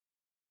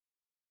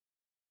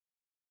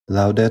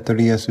Laudetur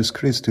Jesus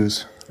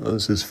Christus.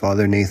 This is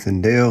Father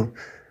Nathan Dail.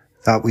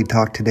 Thought we'd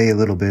talk today a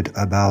little bit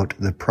about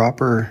the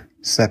proper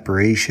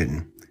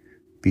separation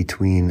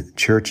between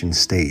church and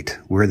state,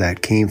 where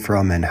that came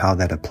from and how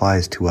that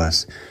applies to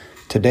us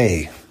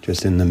today,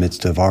 just in the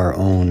midst of our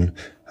own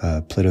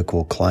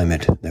political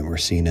climate that we're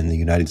seeing in the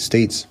United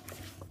States.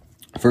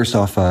 First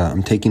off,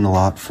 I'm taking a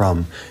lot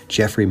from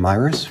Jeffrey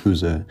Myris,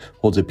 who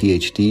holds a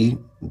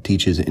PhD,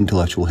 teaches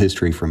intellectual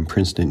history from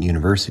Princeton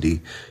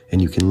University,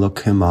 and you can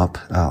look him up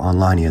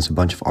online. He has a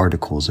bunch of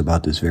articles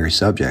about this very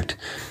subject,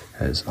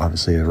 as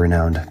obviously a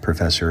renowned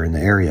professor in the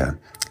area,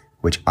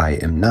 which I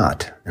am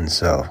not. And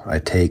so I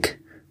take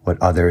what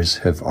others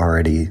have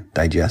already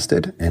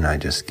digested, and I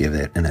just give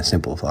it in a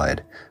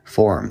simplified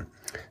form.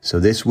 So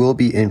this will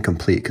be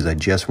incomplete because I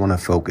just want to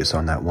focus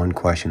on that one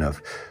question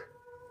of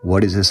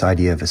what is this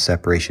idea of a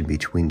separation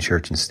between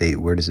church and state?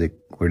 Where did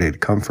it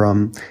come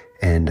from?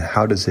 And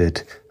how does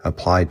it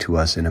apply to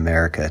us in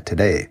America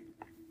today?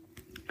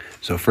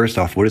 So first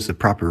off, what is the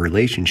proper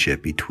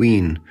relationship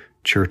between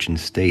church and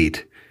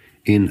state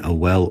in a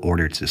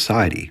well-ordered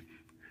society?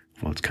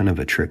 Well, it's kind of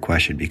a trick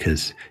question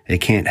because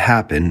it can't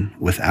happen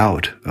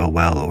without a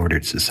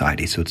well-ordered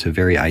society. So it's a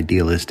very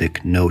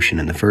idealistic notion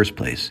in the first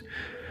place.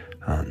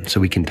 So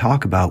we can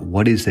talk about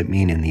what does it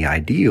mean in the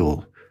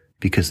ideal,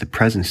 because the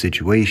present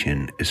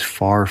situation is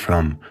far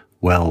from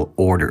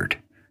well-ordered.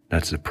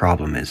 That's the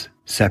problem, is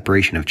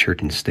separation of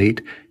church and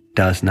state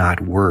does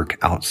not work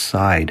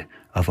outside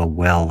of a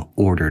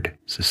well-ordered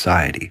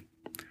society.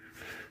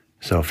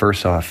 So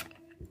first off,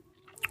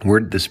 where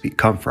did this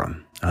come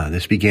from?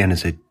 This began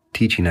as a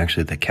teaching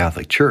actually of the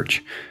Catholic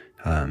Church,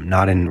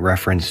 not in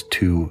reference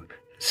to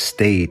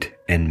state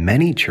in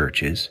many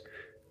churches,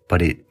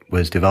 but it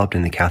was developed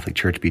in the Catholic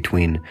Church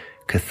between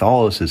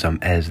Catholicism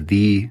as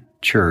the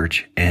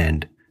church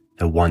and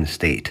the one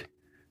state,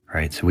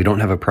 right? So we don't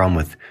have a problem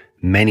with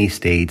many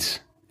states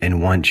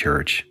and one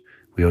church.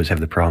 We always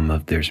have the problem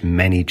of there's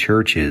many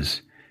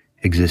churches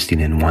existing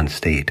in one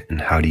state,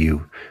 and how do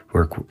you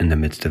work in the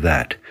midst of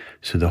that?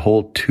 So the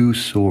whole two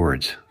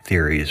swords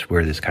theory is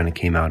where this kind of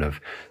came out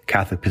of.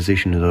 Catholic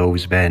position has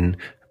always been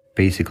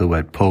basically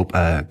what Pope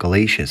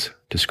Gelasius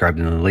described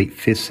in the late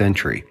 5th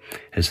century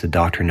as the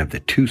doctrine of the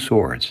two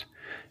swords.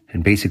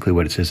 And basically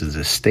what it says is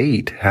the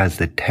state has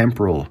the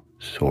temporal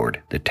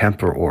sword. The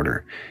temporal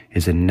order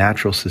is a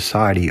natural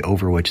society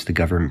over which the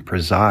government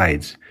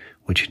presides,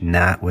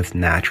 with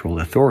natural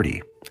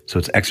authority. So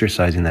it's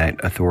exercising that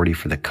authority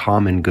for the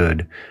common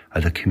good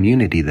of the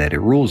community that it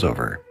rules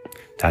over.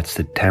 That's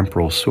the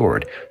temporal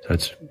sword. So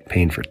it's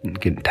paying for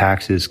getting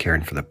taxes,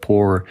 caring for the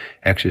poor,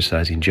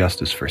 exercising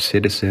justice for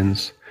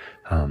citizens.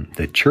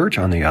 The church,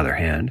 on the other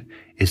hand,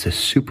 is a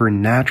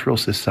supernatural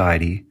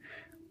society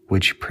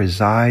which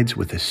presides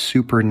with a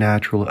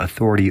supernatural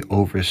authority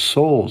over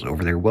souls,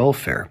 over their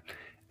welfare,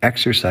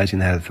 exercising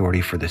that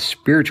authority for the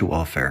spiritual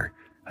welfare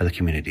of the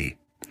community,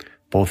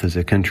 both as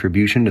a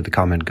contribution to the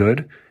common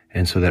good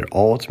and so that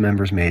all its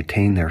members may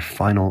attain their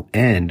final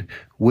end,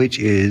 which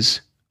is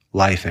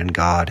life and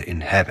God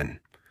in heaven.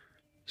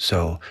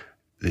 So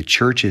the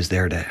church is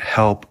there to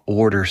help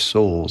order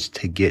souls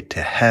to get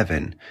to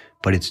heaven,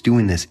 but it's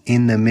doing this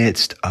in the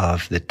midst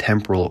of the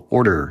temporal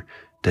order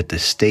that the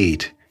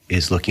state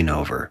is looking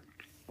over.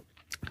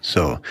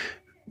 So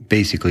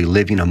basically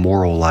living a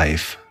moral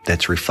life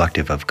that's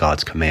reflective of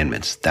God's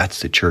commandments.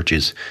 That's the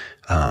church's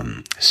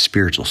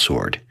spiritual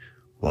sword,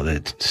 while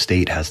the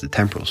state has the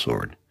temporal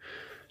sword.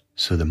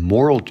 So the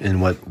moral,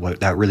 and what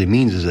that really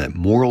means is that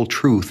moral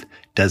truth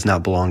does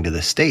not belong to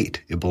the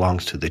state. It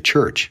belongs to the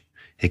church.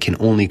 It can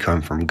only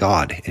come from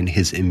God and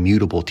his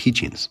immutable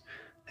teachings.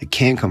 It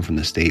can't come from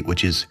the state,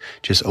 which is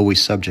just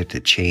always subject to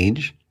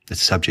change.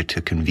 It's subject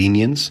to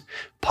convenience,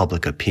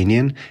 public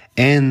opinion,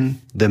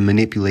 and the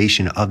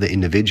manipulation of the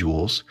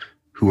individuals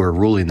who are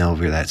ruling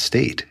over that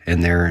state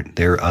and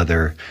their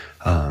other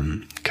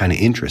kind of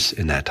interests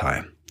in that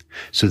time.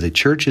 So the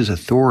church's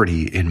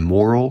authority in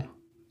moral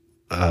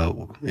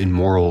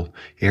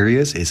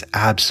areas is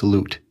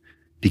absolute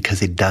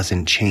because it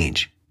doesn't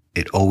change.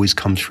 It always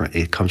comes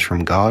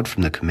from God,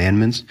 from the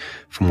commandments,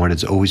 from what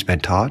has always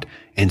been taught,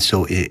 and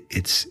so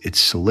it's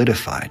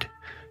solidified.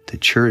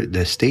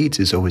 The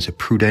state is always a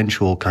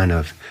prudential kind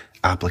of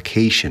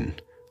application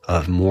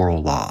of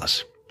moral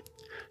laws.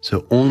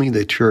 So only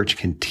the church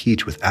can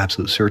teach with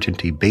absolute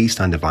certainty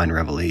based on divine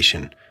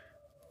revelation.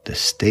 The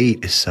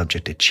state is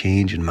subject to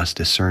change and must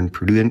discern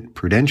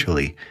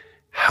prudentially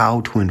how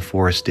to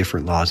enforce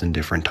different laws in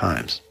different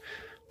times.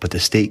 But the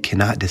state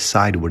cannot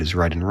decide what is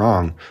right and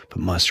wrong, but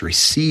must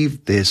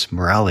receive this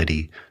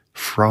morality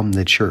from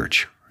the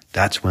church.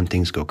 That's when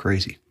things go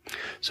crazy.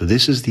 So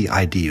this is the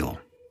ideal.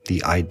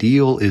 The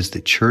ideal is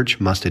the church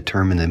must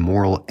determine the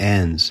moral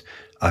ends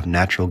of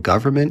natural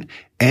government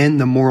and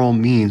the moral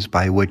means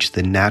by which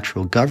the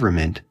natural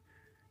government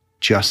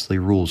justly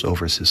rules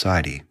over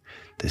society.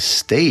 The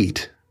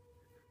state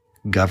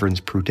governs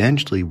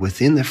prudentially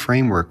within the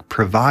framework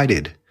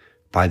provided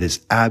by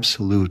this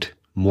absolute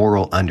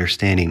moral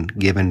understanding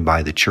given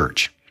by the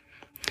church.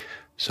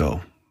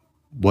 So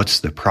what's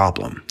the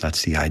problem?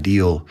 That's the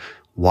ideal.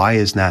 Why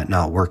is that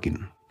not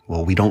working?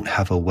 Well, we don't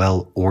have a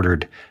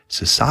well-ordered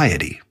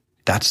society.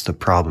 That's the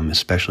problem,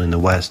 especially in the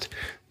West,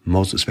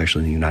 most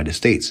especially in the United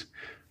States.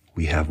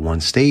 We have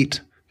one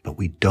state, but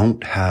we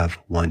don't have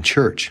one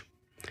church.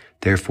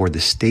 Therefore, the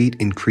state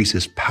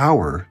increases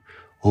power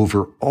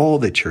over all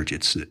the church.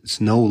 It's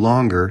no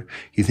longer,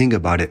 you think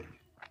about it,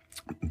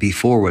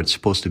 before what it's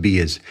supposed to be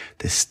is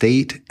the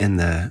state and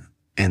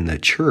the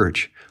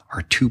church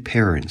are two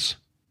parents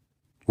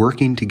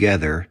working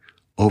together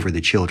over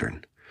the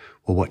children.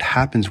 Well, what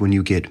happens when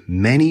you get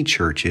many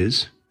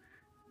churches,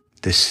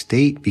 the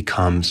state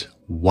becomes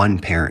one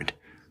parent,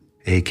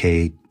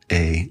 aka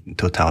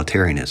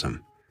totalitarianism.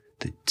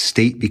 The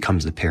state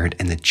becomes the parent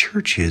and the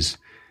churches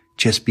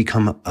just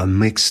become a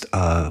mixed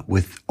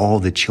with all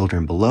the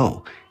children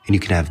below. And you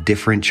can have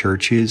different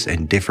churches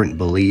and different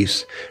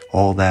beliefs,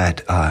 all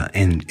that,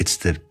 and it's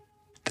the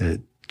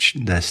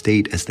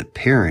state as the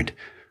parent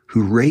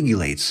who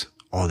regulates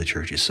all the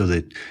churches, so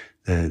that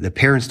the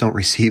parents don't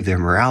receive their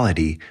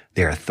morality,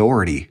 their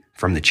authority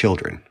from the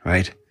children,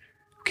 right?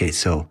 Okay,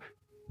 so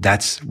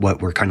that's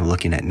what we're kind of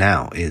looking at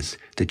now, is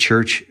the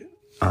church,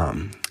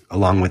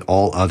 along with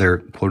all other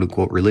quote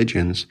unquote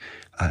religions,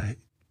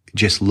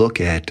 just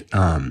look at,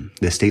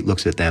 the state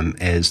looks at them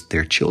as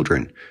their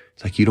children.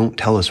 It's like, you don't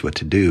tell us what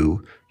to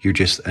do. You're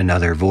just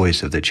another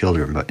voice of the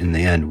children. But in the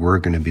end, we're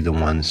going to be the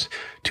ones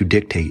to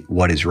dictate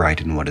what is right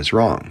and what is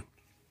wrong.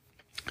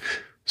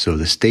 So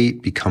the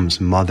state becomes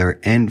mother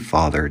and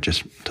father,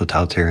 just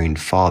totalitarian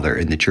father,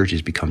 and the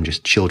churches become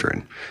just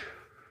children.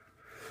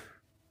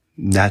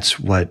 That's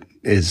what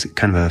is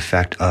kind of an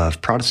effect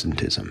of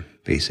Protestantism,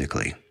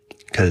 basically.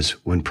 Because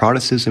when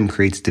Protestantism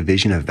creates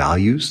division of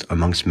values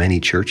amongst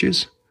many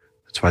churches,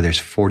 that's why there's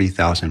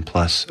 40,000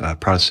 plus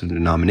Protestant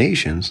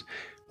denominations.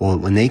 Well,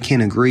 when they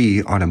can't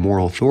agree on a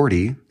moral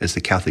authority, as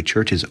the Catholic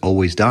Church has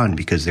always done,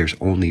 because there's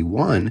only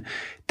one,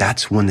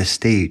 that's when the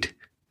state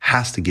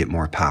has to get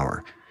more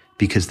power,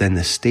 because then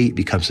the state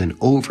becomes an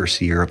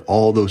overseer of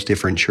all those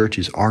different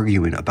churches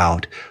arguing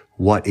about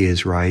what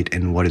is right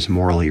and what is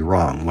morally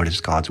wrong, what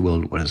is God's will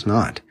and what is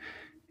not.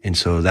 And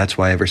so that's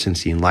why ever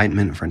since the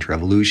Enlightenment, French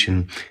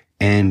Revolution,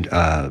 and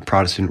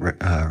Protestant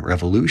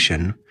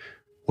Revolution,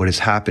 what has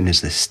happened is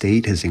the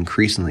state has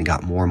increasingly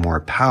got more and more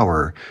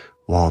power,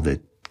 while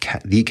the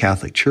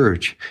Catholic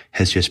Church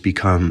has just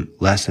become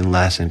less and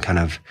less and kind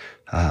of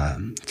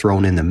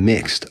thrown in the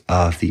mix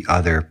of the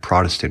other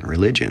Protestant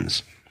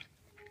religions.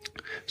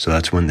 So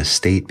that's when the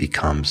state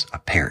becomes a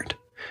parent.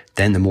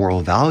 Then the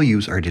moral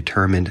values are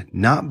determined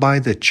not by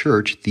the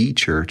church,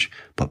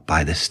 but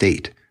by the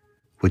state,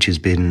 which has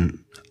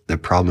been the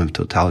problem of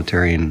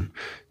totalitarianism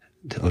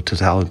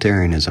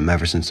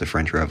ever since the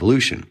French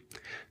Revolution.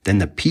 Then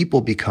the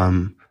people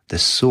become the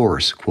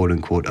source, quote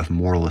unquote, of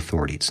moral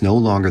authority. It's no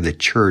longer the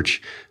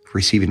church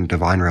receiving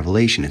divine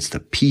revelation. It's the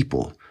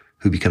people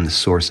who become the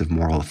source of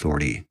moral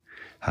authority,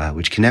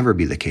 which can never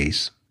be the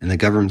case. And the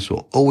governments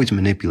will always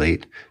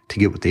manipulate to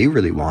get what they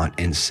really want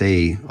and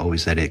say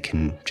always that it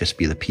can just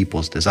be the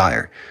people's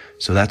desire.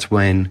 So that's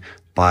when,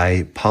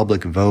 by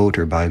public vote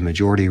or by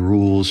majority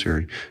rules,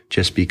 or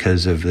just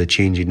because of the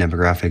changing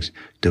demographics,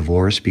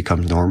 divorce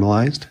becomes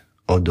normalized,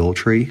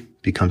 adultery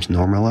becomes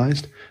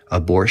normalized,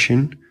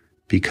 abortion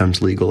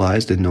becomes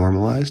legalized and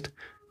normalized,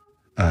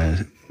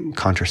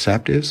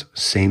 contraceptives,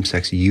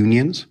 same-sex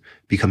unions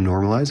become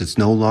normalized. It's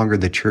no longer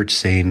the church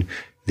saying,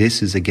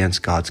 this is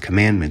against God's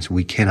commandments,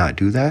 we cannot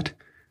do that.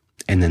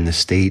 And then the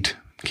state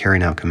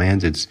carrying out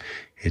commands,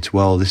 it's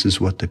well, this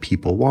is what the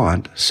people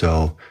want,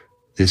 so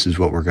this is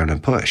what we're going to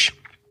push.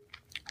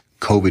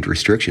 COVID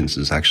restrictions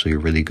is actually a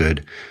really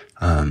good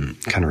kind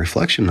of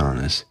reflection on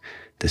this.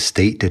 The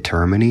state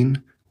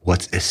determining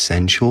what's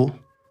essential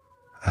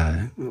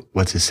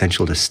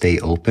to stay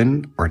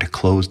open or to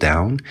close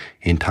down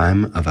in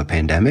time of a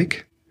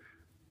pandemic.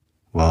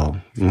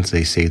 Well, once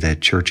they say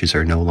that churches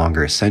are no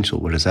longer essential,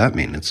 what does that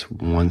mean? It's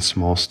one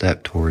small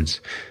step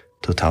towards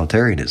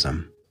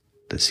totalitarianism.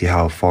 Let's see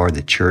how far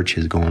the church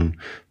has gone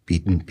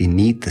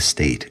beneath the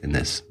state in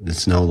this.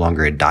 It's no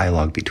longer a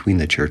dialogue between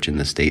the church and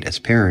the state as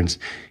parents.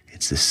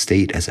 It's the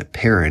state as a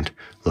parent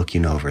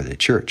looking over the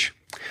church.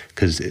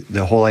 Because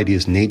the whole idea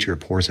is nature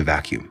pours a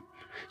vacuum.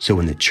 So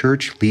when the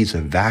church leaves a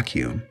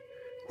vacuum,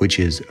 which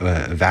is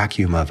a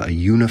vacuum of a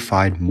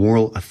unified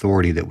moral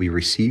authority that we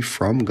receive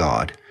from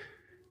God,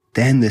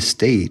 then the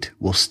state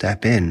will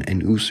step in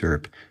and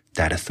usurp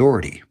that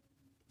authority.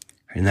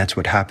 And that's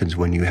what happens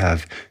when you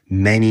have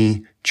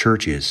many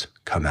churches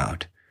come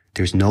out.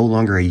 There's no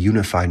longer a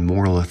unified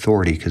moral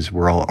authority because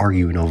we're all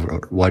arguing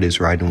over what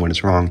is right and what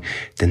is wrong.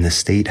 Then the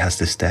state has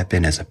to step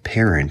in as a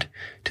parent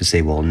to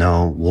say, well,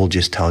 no, we'll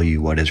just tell you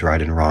what is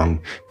right and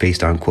wrong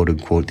based on, quote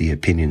unquote, the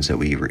opinions that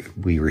we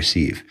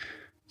receive.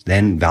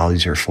 Then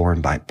values are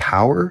formed by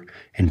power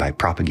and by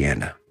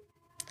propaganda.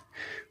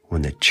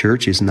 When the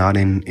church is not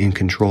in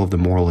control of the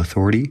moral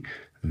authority,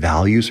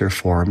 values are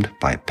formed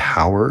by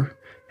power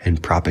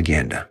and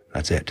propaganda.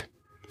 That's it.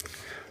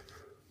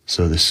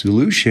 So the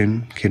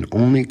solution can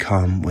only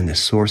come when the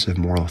source of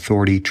moral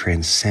authority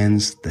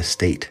transcends the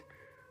state.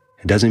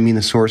 It doesn't mean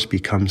the source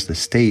becomes the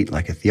state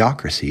like a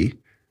theocracy.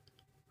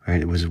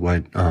 right? It was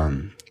what,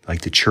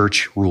 like the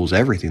church rules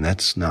everything.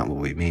 That's not what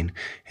we mean.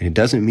 And it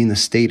doesn't mean the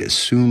state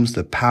assumes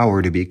the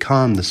power to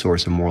become the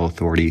source of moral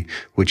authority,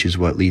 which is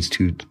what leads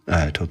to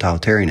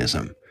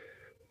totalitarianism.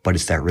 But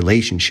it's that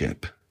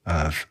relationship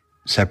of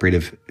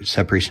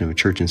separation of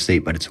church and state,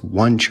 but it's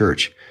one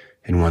church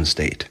and one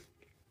state.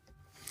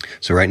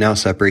 So right now,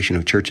 separation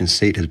of church and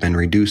state has been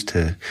reduced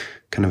to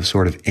kind of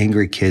sort of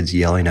angry kids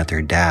yelling at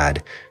their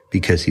dad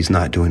because he's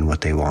not doing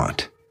what they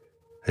want.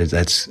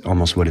 That's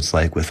almost what it's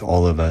like with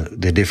all of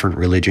the different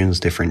religions,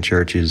 different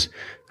churches,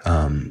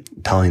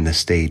 telling the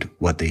state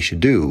what they should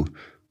do.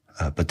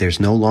 But there's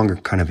no longer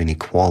kind of an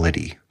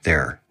equality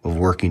there of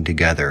working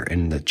together.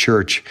 And the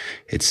church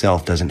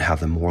itself doesn't have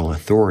the moral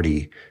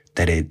authority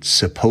that it's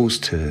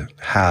supposed to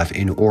have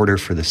in order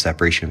for the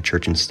separation of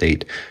church and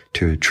state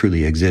to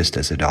truly exist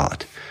as it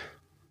ought.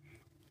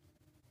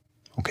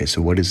 Okay,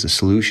 so what is the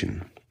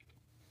solution?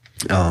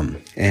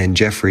 And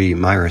Jeffrey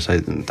Myers, I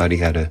thought he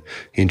had an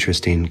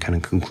interesting kind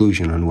of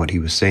conclusion on what he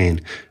was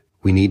saying.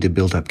 We need to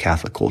build up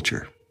Catholic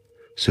culture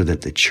so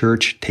that the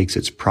church takes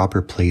its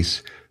proper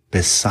place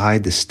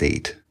beside the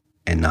state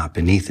and not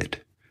beneath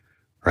it.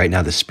 Right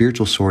now, the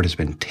spiritual sword has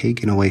been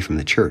taken away from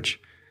the church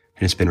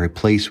and it's been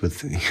replaced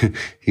with,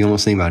 you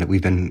almost think about it,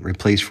 we've been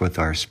replaced with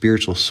our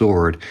spiritual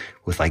sword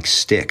with like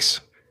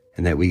sticks.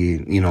 And that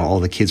all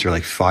the kids are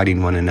like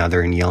fighting one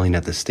another and yelling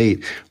at the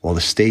state, while the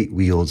state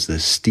wields the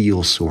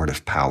steel sword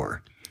of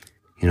power.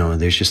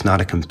 There's just not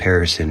a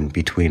comparison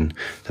between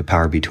the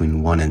power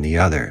between one and the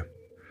other.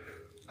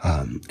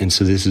 And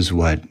so this is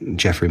what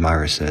Jeffrey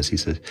Myers says. He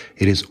says,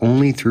 it is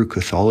only through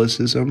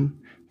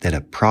Catholicism that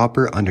a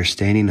proper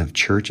understanding of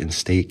church and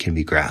state can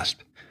be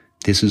grasped.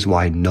 This is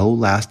why no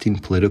lasting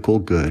political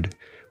good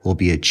will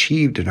be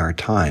achieved in our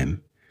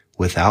time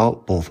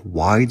without both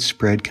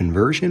widespread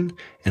conversion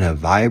and a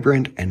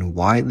vibrant and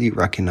widely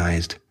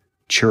recognized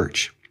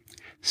church.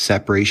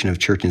 Separation of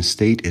church and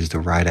state is the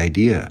right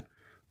idea,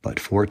 but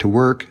for it to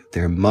work,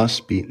 there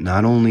must be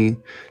not only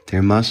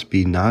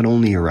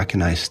a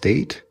recognized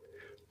state,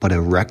 but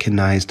a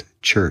recognized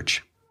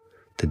church.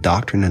 The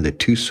doctrine of the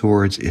two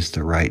swords is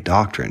the right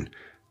doctrine,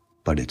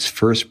 but its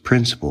first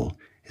principle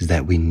is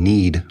that we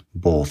need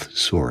both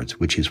swords,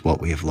 which is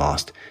what we have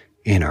lost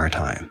in our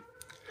time.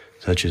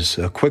 Such as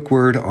a quick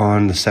word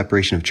on the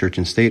separation of church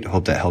and state. I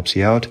hope that helps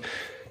you out,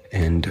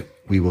 and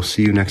we will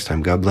see you next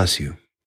time. God bless you.